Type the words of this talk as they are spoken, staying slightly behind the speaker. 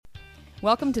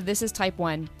Welcome to This is Type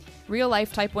 1,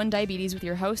 real-life Type 1 diabetes with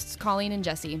your hosts, Colleen and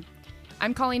Jesse.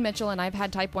 I'm Colleen Mitchell, and I've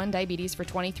had Type 1 diabetes for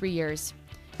 23 years.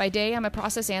 By day, I'm a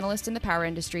process analyst in the power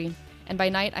industry, and by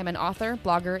night, I'm an author,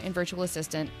 blogger, and virtual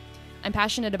assistant. I'm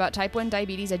passionate about Type 1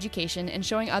 diabetes education and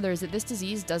showing others that this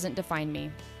disease doesn't define me.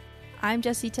 I'm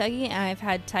Jessie Tuggy, and I've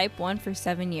had Type 1 for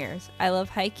 7 years. I love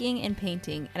hiking and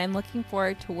painting, and I'm looking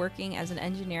forward to working as an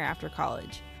engineer after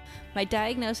college. My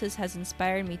diagnosis has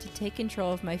inspired me to take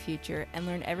control of my future and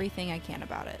learn everything I can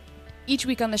about it. Each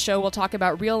week on the show, we'll talk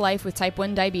about real life with Type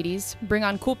 1 diabetes, bring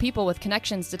on cool people with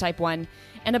connections to Type 1,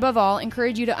 and above all,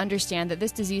 encourage you to understand that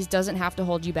this disease doesn't have to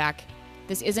hold you back.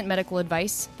 This isn't medical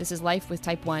advice. This is life with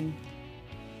Type 1.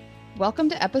 Welcome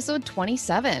to episode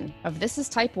 27 of This is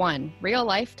Type 1, real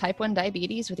life Type 1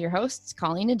 diabetes with your hosts,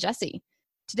 Colleen and Jesse.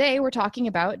 Today, we're talking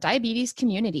about diabetes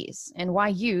communities and why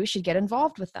you should get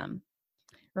involved with them.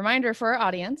 Reminder for our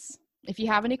audience, if you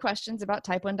have any questions about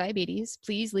Type 1 diabetes,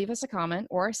 please leave us a comment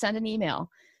or send an email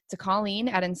to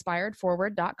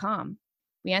colleen@inspiredforward.com.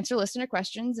 We answer listener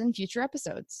questions in future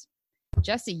episodes.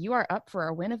 Jesse, you are up for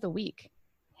our win of the week.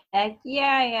 Heck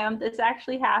yeah, I am. This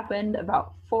actually happened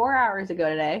about 4 hours ago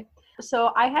today.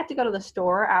 So I had to go to the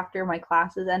store after my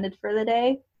classes ended for the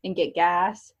day and get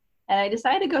gas. And I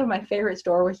decided to go to my favorite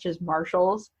store, which is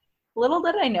Marshall's. Little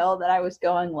did I know that I was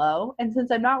going low. And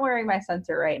since I'm not wearing my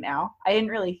sensor right now, I didn't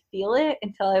really feel it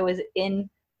until I was in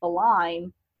the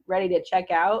line ready to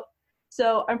check out.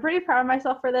 So I'm pretty proud of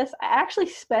myself for this. I actually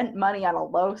spent money on a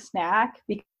low snack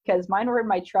because mine were in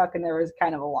my truck and there was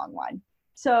kind of a long line.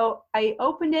 So I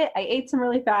opened it, I ate some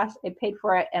really fast, I paid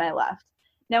for it, and I left.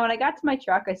 Now, when I got to my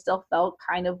truck, I still felt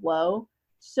kind of low.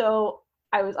 So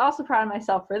I was also proud of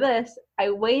myself for this.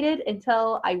 I waited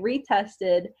until I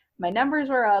retested, my numbers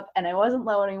were up, and I wasn't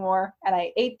low anymore, and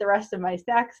I ate the rest of my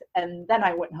snacks, and then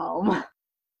I went home.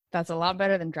 That's a lot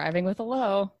better than driving with a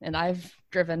low, and I've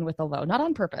driven with a low, not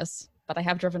on purpose, but I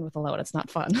have driven with a low, and it's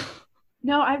not fun.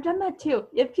 No, I've done that too.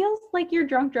 It feels like you're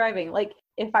drunk driving, like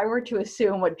if I were to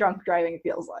assume what drunk driving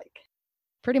feels like.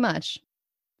 Pretty much.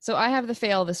 So I have the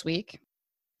fail this week.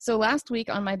 So last week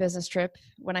on my business trip,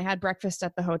 when I had breakfast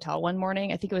at the hotel one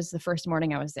morning, I think it was the first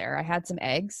morning I was there, I had some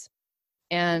eggs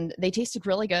and they tasted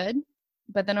really good.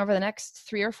 But then over the next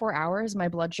 3 or 4 hours, my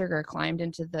blood sugar climbed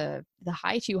into the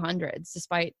high 200s,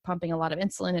 despite pumping a lot of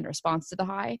insulin in response to the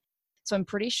high. So I'm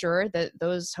pretty sure that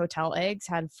those hotel eggs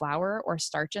had flour or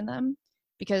starch in them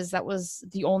because that was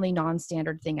the only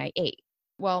non-standard thing I ate.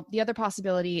 Well, the other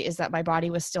possibility is that my body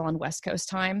was still on West Coast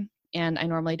time, and I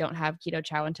normally don't have keto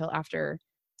chow until after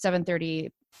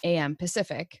 7:30 a.m.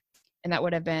 Pacific, and that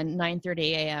would have been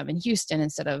 9:30 a.m. in Houston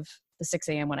instead of the 6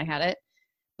 a.m. when I had it.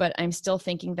 But I'm still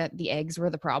thinking that the eggs were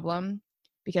the problem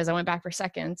because I went back for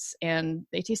seconds and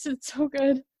they tasted so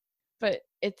good. But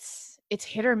it's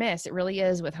hit or miss. It really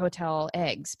is with hotel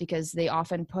eggs because they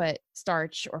often put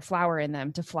starch or flour in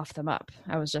them to fluff them up.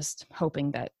 I was just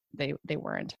hoping that they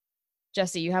weren't.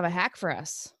 Jesse, you have a hack for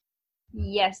us.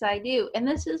 Yes, I do. And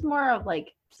this is more of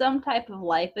like some type of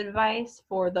life advice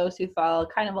for those who follow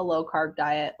kind of a low carb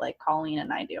diet like Colleen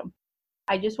and I do.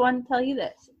 I just want to tell you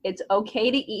this. It's okay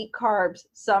to eat carbs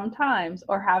sometimes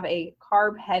or have a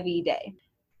carb heavy day.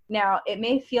 Now, it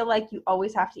may feel like you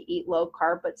always have to eat low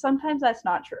carb, but sometimes that's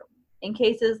not true. In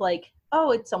cases like,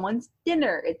 oh, it's someone's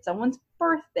dinner, it's someone's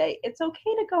birthday, it's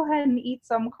okay to go ahead and eat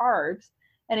some carbs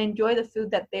and enjoy the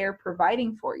food that they're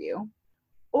providing for you.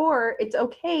 Or it's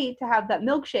okay to have that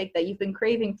milkshake that you've been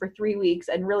craving for 3 weeks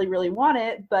and really, really want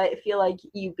it, but feel like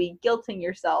you'd be guilting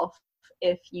yourself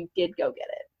if you did go get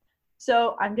it.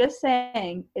 So I'm just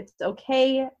saying it's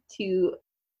okay to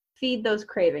feed those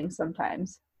cravings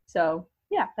sometimes. So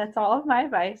yeah, that's all of my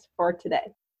advice for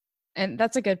today. And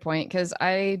that's a good point because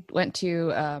I went to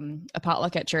a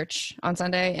potluck at church on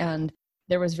Sunday and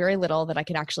there was very little that I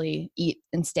could actually eat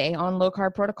and stay on low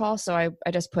carb protocol. So I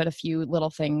just put a few little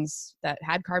things that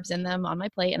had carbs in them on my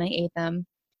plate and I ate them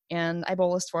and I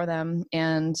bolused for them.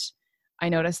 And I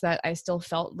noticed that I still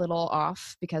felt little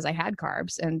off because I had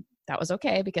carbs and that was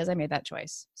okay because I made that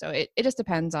choice. So it just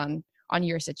depends on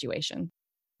your situation.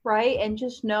 Right. And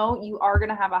just know you are going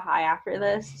to have a high after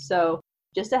this. So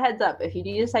just a heads up, if you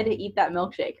do decide to eat that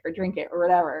milkshake or drink it or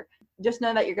whatever, just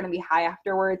know that you're going to be high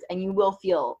afterwards and you will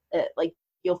feel it, like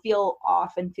you'll feel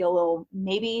off and feel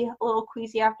maybe a little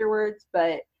queasy afterwards,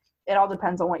 but it all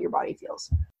depends on what your body feels.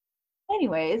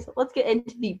 Anyways, let's get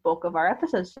into the bulk of our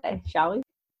episodes today, shall we?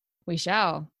 We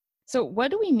shall. So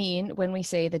what do we mean when we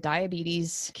say the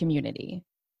diabetes community?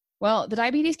 Well, the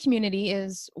diabetes community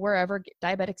is wherever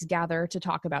diabetics gather to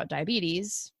talk about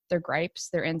diabetes, their gripes,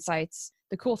 their insights,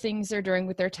 the cool things they're doing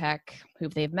with their tech, who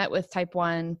they've met with type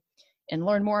 1, and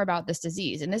learn more about this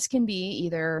disease. And this can be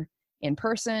either in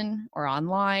person or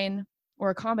online or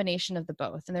a combination of the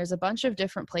both. And there's a bunch of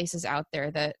different places out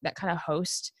there that kind of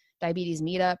host diabetes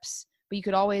meetups, but you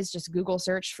could always just Google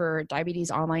search for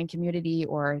diabetes online community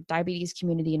or diabetes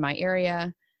community in my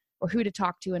area or who to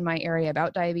talk to in my area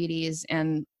about diabetes,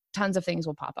 and tons of things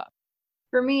will pop up.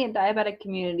 For me, a diabetic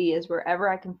community is wherever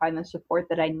I can find the support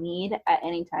that I need at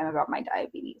any time about my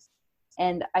diabetes.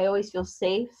 And I always feel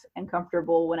safe and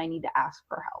comfortable when I need to ask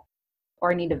for help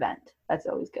or I need to vent. That's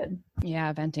always good.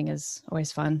 Yeah, venting is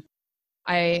always fun.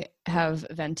 I have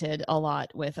vented a lot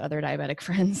with other diabetic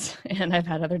friends, and I've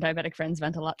had other diabetic friends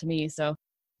vent a lot to me. So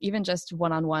even just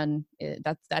one-on-one,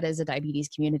 that is a diabetes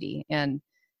community. And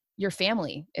your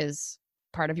family is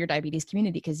part of your diabetes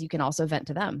community because you can also vent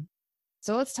to them.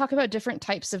 So let's talk about different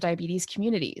types of diabetes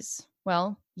communities.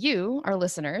 Well, you, our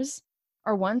listeners,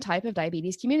 are one type of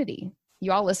diabetes community.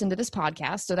 You all listen to this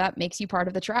podcast, so that makes you part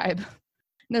of the tribe. And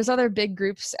there's other big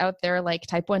groups out there like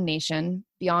Type 1 Nation,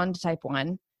 Beyond Type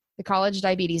 1, the College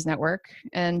Diabetes Network,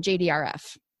 and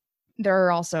JDRF. There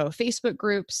are also Facebook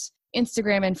groups,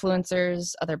 Instagram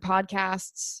influencers, other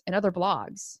podcasts, and other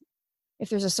blogs. If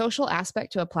there's a social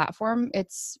aspect to a platform,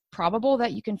 it's probable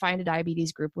that you can find a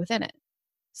diabetes group within it.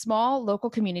 Small local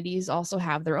communities also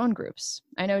have their own groups.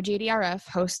 I know JDRF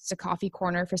hosts a coffee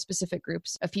corner for specific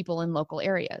groups of people in local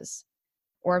areas.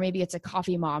 Or maybe it's a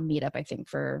coffee mom meetup, I think,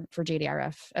 for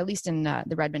JDRF, at least in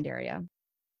the Redmond area.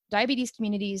 Diabetes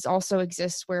communities also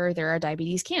exist where there are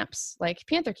diabetes camps, like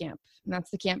Panther Camp. And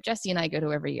that's the camp Jesse and I go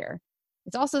to every year.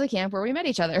 It's also the camp where we met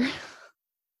each other.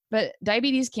 But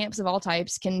diabetes camps of all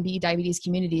types can be diabetes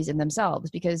communities in themselves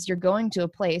because you're going to a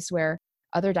place where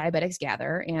other diabetics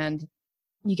gather and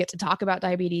you get to talk about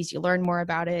diabetes, you learn more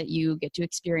about it, you get to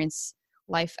experience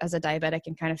life as a diabetic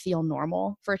and kind of feel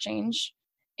normal for a change.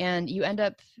 And you end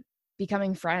up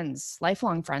becoming friends,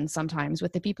 lifelong friends sometimes,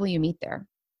 with the people you meet there.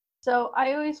 So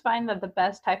I always find that the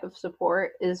best type of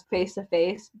support is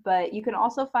face-to-face, but you can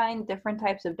also find different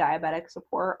types of diabetic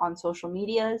support on social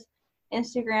medias,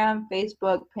 Instagram,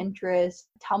 Facebook, Pinterest,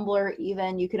 Tumblr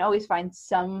even. You can always find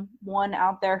someone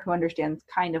out there who understands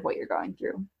kind of what you're going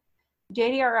through.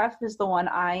 JDRF is the one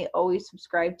I always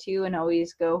subscribe to and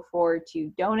always go for to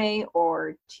donate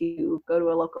or to go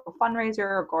to a local fundraiser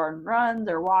or go on runs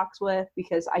or walks with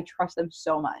because I trust them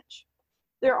so much.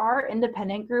 There are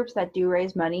independent groups that do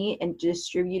raise money and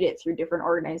distribute it through different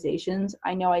organizations.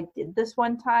 I know I did this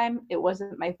one time. It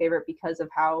wasn't my favorite because of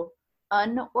how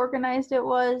unorganized it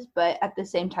was, but at the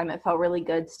same time, it felt really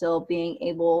good still being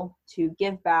able to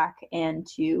give back and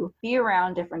to be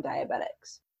around different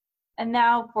diabetics. And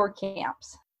now for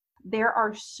camps. There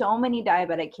are so many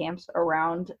diabetic camps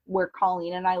around where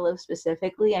Colleen and I live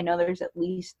specifically. I know there's at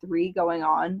least 3 going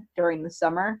on during the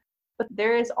summer, but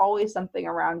there is always something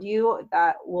around you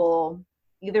that will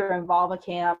either involve a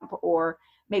camp or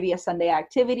maybe a Sunday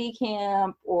activity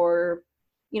camp or,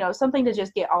 something to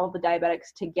just get all of the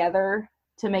diabetics together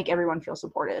to make everyone feel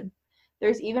supported.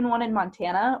 There's even one in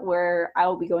Montana where I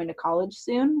will be going to college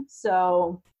soon.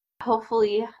 So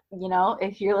hopefully,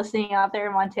 if you're listening out there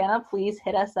in Montana, please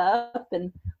hit us up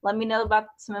and let me know about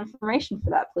some information for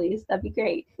that, please. That'd be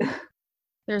great.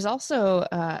 There's also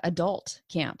adult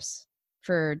camps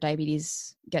for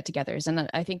diabetes get-togethers. And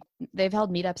I think they've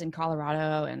held meetups in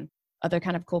Colorado and other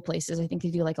kind of cool places. I think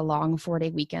they do like a long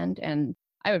 4-day weekend. And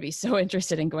I would be so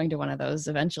interested in going to one of those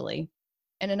eventually.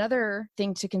 And another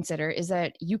thing to consider is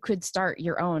that you could start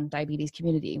your own diabetes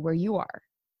community where you are,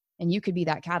 and you could be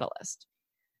that catalyst.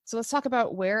 So let's talk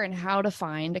about where and how to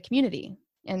find a community.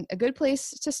 And a good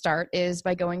place to start is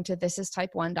by going to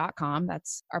thisistype1.com.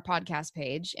 That's our podcast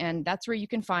page. And that's where you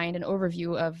can find an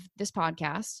overview of this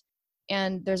podcast.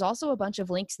 And there's also a bunch of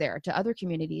links there to other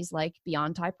communities like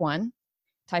Beyond Type 1,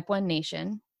 Type 1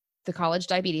 Nation, the College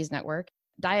Diabetes Network,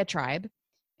 Diatribe,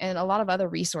 and a lot of other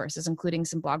resources, including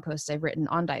some blog posts I've written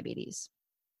on diabetes.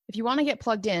 If you want to get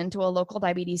plugged into a local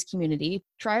diabetes community,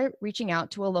 try reaching out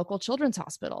to a local children's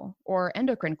hospital or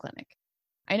endocrine clinic.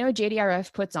 I know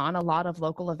JDRF puts on a lot of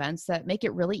local events that make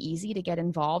it really easy to get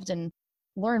involved and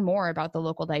learn more about the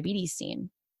local diabetes scene.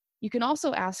 You can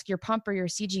also ask your pump or your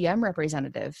CGM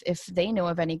representative if they know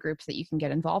of any groups that you can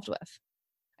get involved with.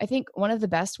 I think one of the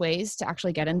best ways to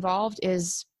actually get involved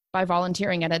is by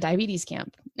volunteering at a diabetes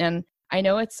camp. And I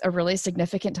know it's a really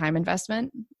significant time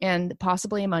investment and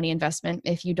possibly a money investment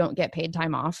if you don't get paid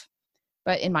time off.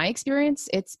 But in my experience,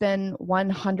 it's been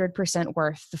 100%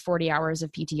 worth the 40 hours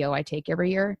of PTO I take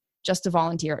every year just to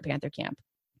volunteer at Panther Camp.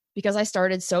 Because I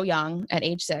started so young at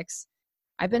age 6,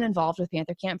 I've been involved with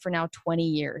Panther Camp for now 20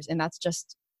 years, and that's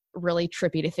just really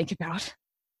trippy to think about.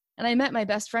 And I met my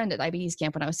best friend at diabetes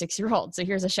camp when I was 6 years old, so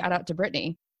here's a shout out to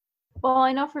Brittany. Well,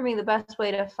 I know for me, the best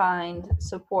way to find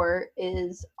support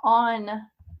is on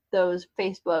those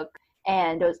Facebook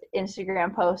and those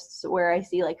Instagram posts where I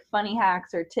see like funny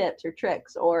hacks or tips or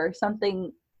tricks or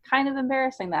something kind of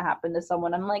embarrassing that happened to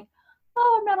someone. I'm like,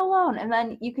 oh, I'm not alone. And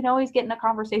then you can always get in a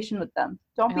conversation with them.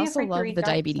 Don't I be also afraid to love reach the out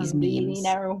to diabetes somebody.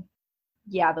 memes.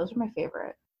 Yeah, those are my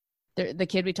favorite. The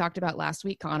kid we talked about last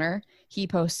week, Connor, he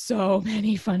posts so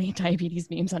many funny diabetes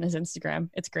memes on his Instagram.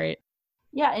 It's great.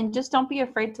 Yeah, and just don't be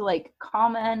afraid to like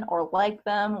comment or like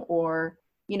them or,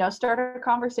 start a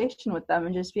conversation with them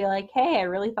and just be like, hey, I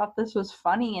really thought this was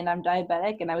funny and I'm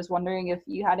diabetic and I was wondering if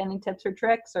you had any tips or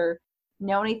tricks or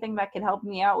know anything that could help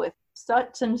me out with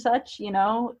such and such,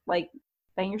 like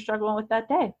thing you're struggling with that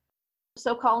day.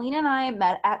 So Colleen and I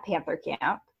met at Panther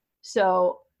Camp.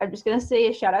 So I'm just going to say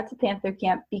a shout out to Panther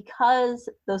Camp because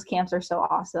those camps are so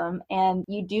awesome and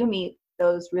you do meet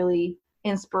those really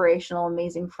inspirational,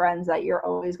 amazing friends that you're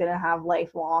always going to have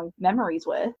lifelong memories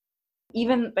with.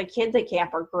 Even the kids at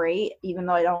camp are great, even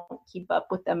though I don't keep up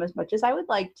with them as much as I would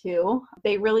like to.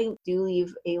 They really do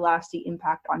leave a lasting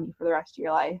impact on you for the rest of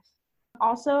your life.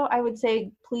 Also, I would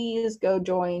say please go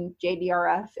join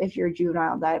JDRF if you're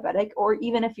juvenile diabetic or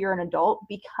even if you're an adult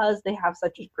because they have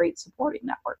such a great supporting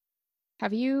network.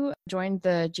 Have you joined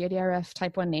the JDRF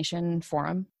Type 1 Nation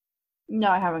forum? No,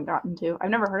 I haven't gotten to. I've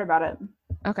never heard about it.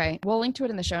 Okay. We'll link to it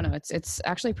in the show notes. It's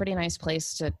actually a pretty nice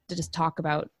place to just talk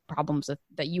about problems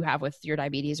that you have with your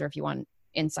diabetes or if you want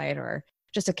insight or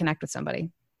just to connect with somebody.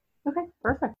 Okay,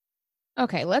 perfect.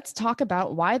 Okay, let's talk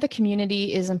about why the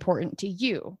community is important to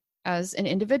you as an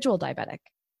individual diabetic.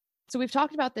 So we've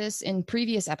talked about this in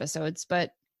previous episodes,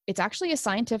 but it's actually a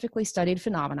scientifically studied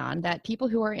phenomenon that people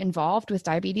who are involved with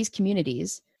diabetes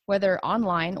communities, whether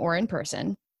online or in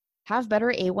person, have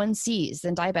better A1Cs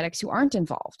than diabetics who aren't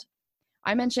involved.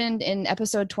 I mentioned in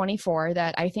episode 24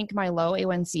 that I think my low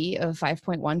A1C of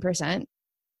 5.1%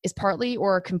 is partly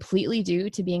or completely due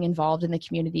to being involved in the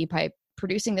community by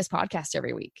producing this podcast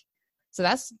every week. So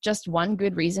that's just one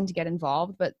good reason to get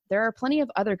involved, but there are plenty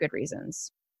of other good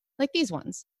reasons, like these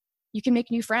ones. You can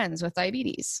make new friends with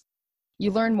diabetes.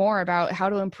 You learn more about how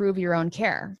to improve your own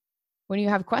care. When you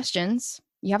have questions,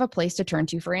 you have a place to turn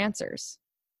to for answers.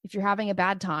 If you're having a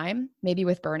bad time, maybe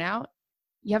with burnout,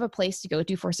 you have a place to go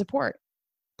to for support.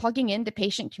 Plugging into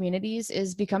patient communities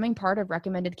is becoming part of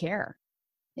recommended care.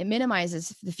 It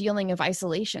minimizes the feeling of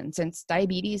isolation since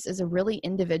diabetes is a really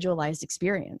individualized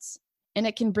experience. And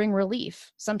it can bring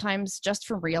relief, sometimes just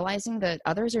from realizing that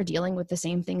others are dealing with the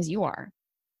same things you are.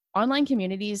 Online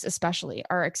communities especially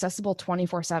are accessible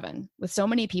 24/7. With so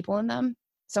many people in them,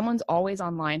 someone's always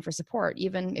online for support,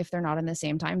 even if they're not in the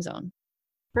same time zone.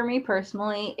 For me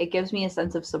personally, it gives me a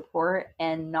sense of support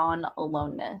and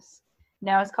non-aloneness.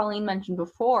 Now, as Colleen mentioned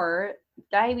before,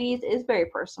 diabetes is very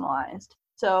personalized.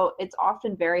 So it's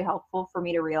often very helpful for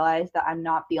me to realize that I'm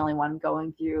not the only one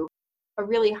going through a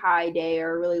really high day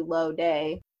or a really low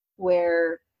day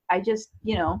where I just,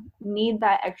 need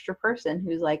that extra person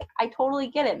who's like, I totally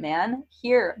get it, man.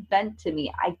 Here, vent to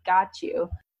me. I got you.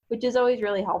 Which is always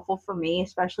really helpful for me,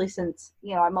 especially since,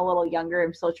 I'm a little younger.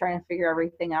 I'm still trying to figure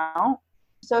everything out.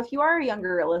 So if you are a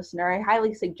younger listener, I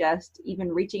highly suggest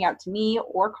even reaching out to me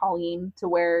or Colleen to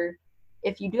where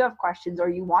if you do have questions or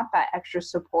you want that extra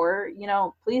support,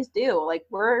 please do. Like,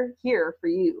 we're here for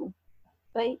you.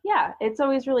 But yeah, it's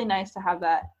always really nice to have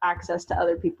that access to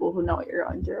other people who know what you're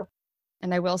going through.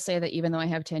 And I will say that even though I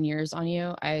have 10 years on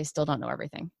you, I still don't know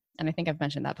everything. And I think I've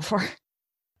mentioned that before.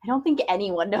 I don't think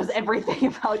anyone knows everything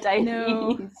about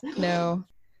diabetes. No.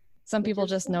 Some people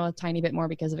just know a tiny bit more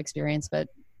because of experience, but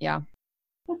yeah.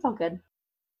 That's all good.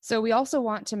 So we also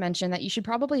want to mention that you should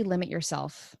probably limit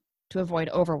yourself to avoid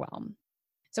overwhelm.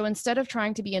 So instead of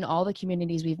trying to be in all the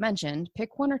communities we've mentioned,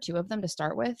 pick one or two of them to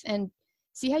start with and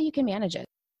see how you can manage it.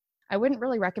 I wouldn't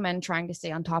really recommend trying to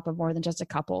stay on top of more than just a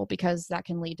couple because that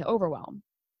can lead to overwhelm.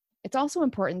 It's also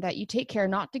important that you take care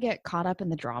not to get caught up in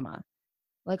the drama.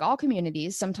 Like all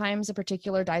communities, sometimes a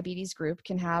particular diabetes group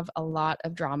can have a lot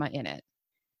of drama in it.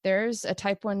 There's a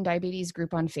type 1 diabetes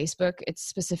group on Facebook. It's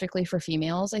specifically for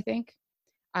females, I think.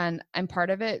 And I'm part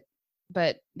of it.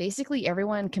 But basically,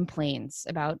 everyone complains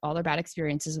about all their bad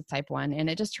experiences with type 1, and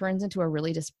it just turns into a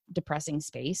really depressing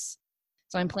space.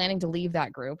 So I'm planning to leave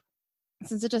that group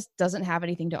since it just doesn't have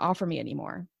anything to offer me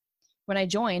anymore. When I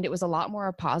joined, it was a lot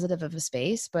more positive of a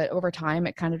space, but over time,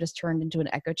 it kind of just turned into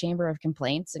an echo chamber of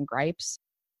complaints and gripes,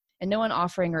 and no one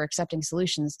offering or accepting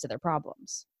solutions to their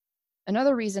problems.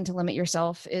 Another reason to limit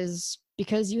yourself is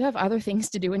because you have other things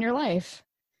to do in your life.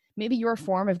 Maybe your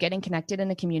form of getting connected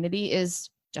in a community is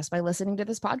just by listening to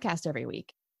this podcast every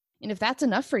week. And if that's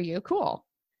enough for you, cool.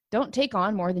 Don't take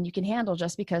on more than you can handle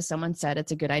just because someone said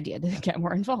it's a good idea to get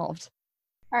more involved.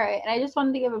 All right, and I just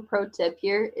wanted to give a pro tip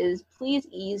here is please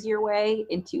ease your way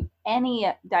into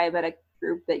any diabetic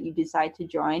group that you decide to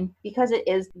join, because it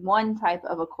is one type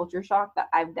of a culture shock that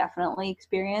I've definitely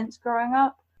experienced growing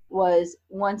up. Was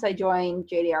once I joined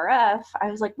JDRF,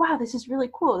 I was like, wow, this is really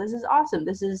cool. This is awesome.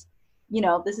 This is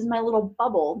my little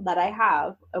bubble that I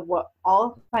have of what all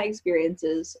of my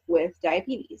experiences with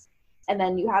diabetes. And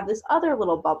then you have this other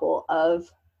little bubble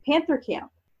of Panther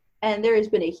Camp. And there has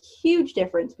been a huge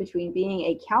difference between being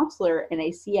a counselor and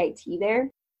a CIT there.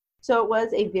 So it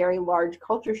was a very large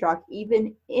culture shock,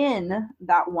 even in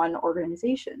that one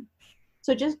organization.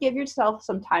 So just give yourself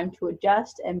some time to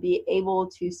adjust and be able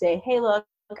to say, hey, look,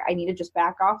 I need to just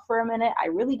back off for a minute. I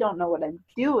really don't know what I'm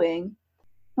doing,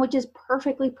 which is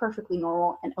perfectly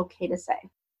normal and okay to say.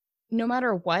 No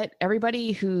matter what,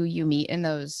 everybody who you meet in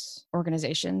those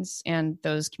organizations and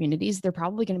those communities, they're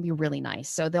probably going to be really nice.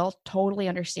 So they'll totally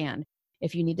understand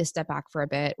if you need to step back for a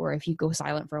bit or if you go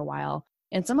silent for a while.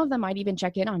 And some of them might even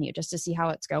check in on you just to see how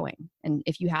it's going. And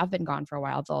if you have been gone for a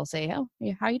while, they'll say, oh,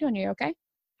 how you doing? Are you okay?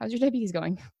 How's your diabetes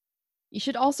going? You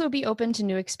should also be open to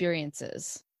new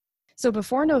experiences. So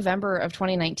before November of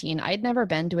 2019, I'd never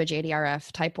been to a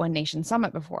JDRF Type 1 Nation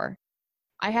Summit before.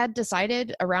 I had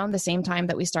decided around the same time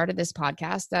that we started this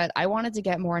podcast that I wanted to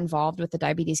get more involved with the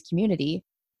diabetes community,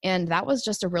 and that was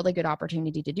just a really good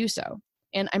opportunity to do so.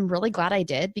 And I'm really glad I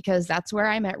did, because that's where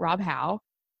I met Rob Howe.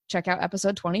 Check out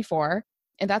episode 24.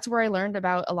 And that's where I learned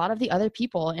about a lot of the other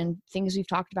people and things we've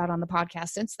talked about on the podcast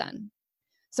since then.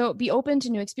 So be open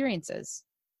to new experiences.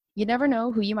 You never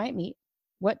know who you might meet,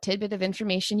 what tidbit of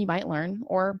information you might learn,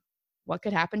 or what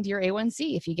could happen to your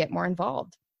A1C if you get more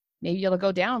involved. Maybe it'll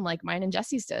go down like mine and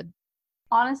Jesse's did.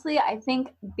 Honestly, I think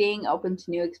being open to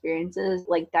new experiences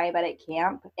like Diabetic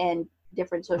Camp and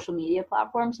different social media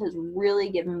platforms has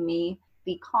really given me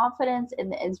the confidence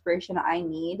and the inspiration I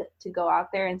need to go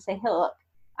out there and say, hey, look,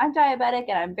 I'm diabetic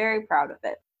and I'm very proud of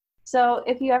it. So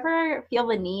if you ever feel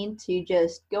the need to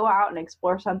just go out and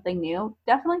explore something new,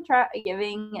 definitely try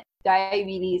giving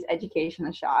diabetes education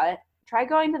a shot. Try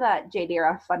going to that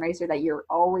JDRF fundraiser that you're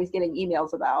always getting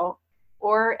emails about,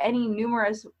 or any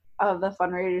numerous of the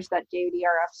fundraisers that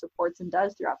JDRF supports and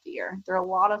does throughout the year. They're a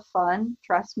lot of fun,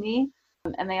 trust me,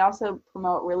 and they also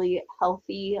promote really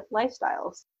healthy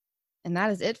lifestyles. And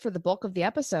that is it for the bulk of the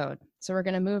episode. So we're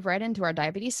going to move right into our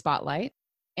diabetes spotlight.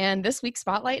 And this week's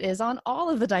spotlight is on all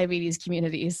of the diabetes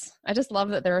communities. I just love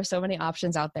that there are so many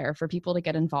options out there for people to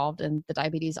get involved in the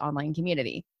diabetes online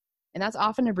community. And that's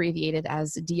often abbreviated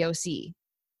as DOC.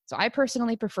 So I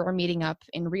personally prefer meeting up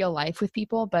in real life with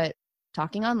people, but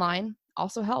talking online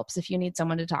also helps if you need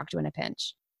someone to talk to in a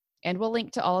pinch. And we'll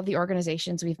link to all of the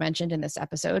organizations we've mentioned in this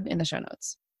episode in the show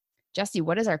notes. Jesse,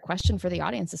 what is our question for the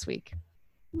audience this week?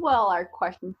 Well, our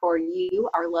question for you,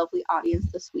 our lovely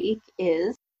audience this week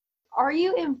is, are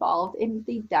you involved in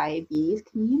the diabetes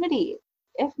community?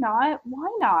 If not, why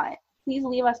not? Please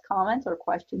leave us comments or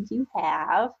questions you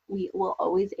have. We will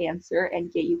always answer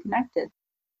and get you connected.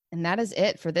 And that is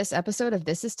it for this episode of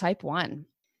This is Type 1.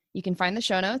 You can find the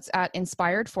show notes at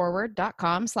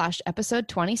inspiredforward.com/episode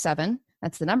 27.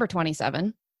 That's the number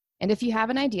 27. And if you have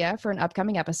an idea for an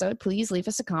upcoming episode, please leave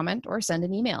us a comment or send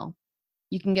an email.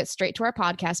 You can get straight to our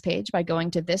podcast page by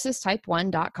going to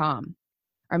thisistype1.com.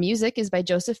 Our music is by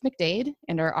Joseph McDade,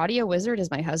 and our audio wizard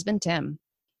is my husband, Tim.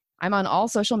 I'm on all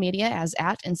social media as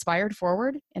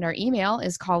 @InspiredForward, and our email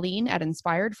is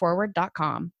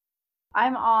Colleen@inspiredforward.com.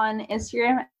 I'm on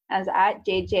Instagram as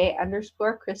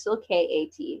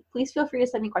 @JJ_CrystalKAT. Please feel free to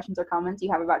send me questions or comments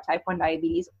you have about type 1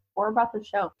 diabetes or about the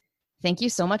show. Thank you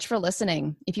so much for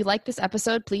listening. If you like this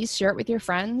episode, please share it with your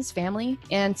friends, family,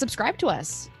 and subscribe to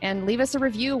us. And leave us a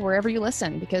review wherever you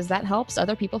listen, because that helps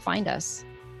other people find us.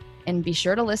 And be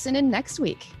sure to listen in next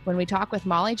week when we talk with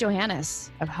Molly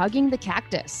Johannes of Hugging the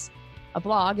Cactus, a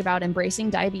blog about embracing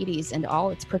diabetes and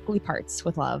all its prickly parts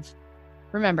with love.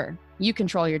 Remember, you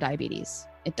control your diabetes.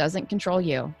 It doesn't control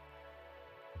you.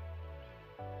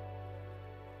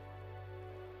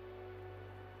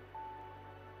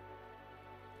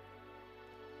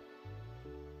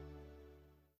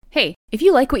 Hey, if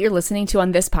you like what you're listening to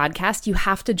on this podcast, you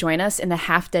have to join us in the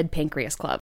Half Dead Pancreas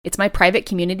Club. It's my private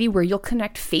community where you'll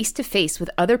connect face-to-face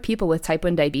with other people with type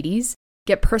 1 diabetes,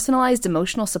 get personalized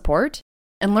emotional support,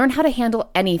 and learn how to handle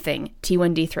anything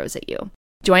T1D throws at you.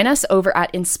 Join us over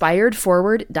at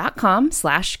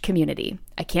inspiredforward.com/community.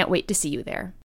 I can't wait to see you there.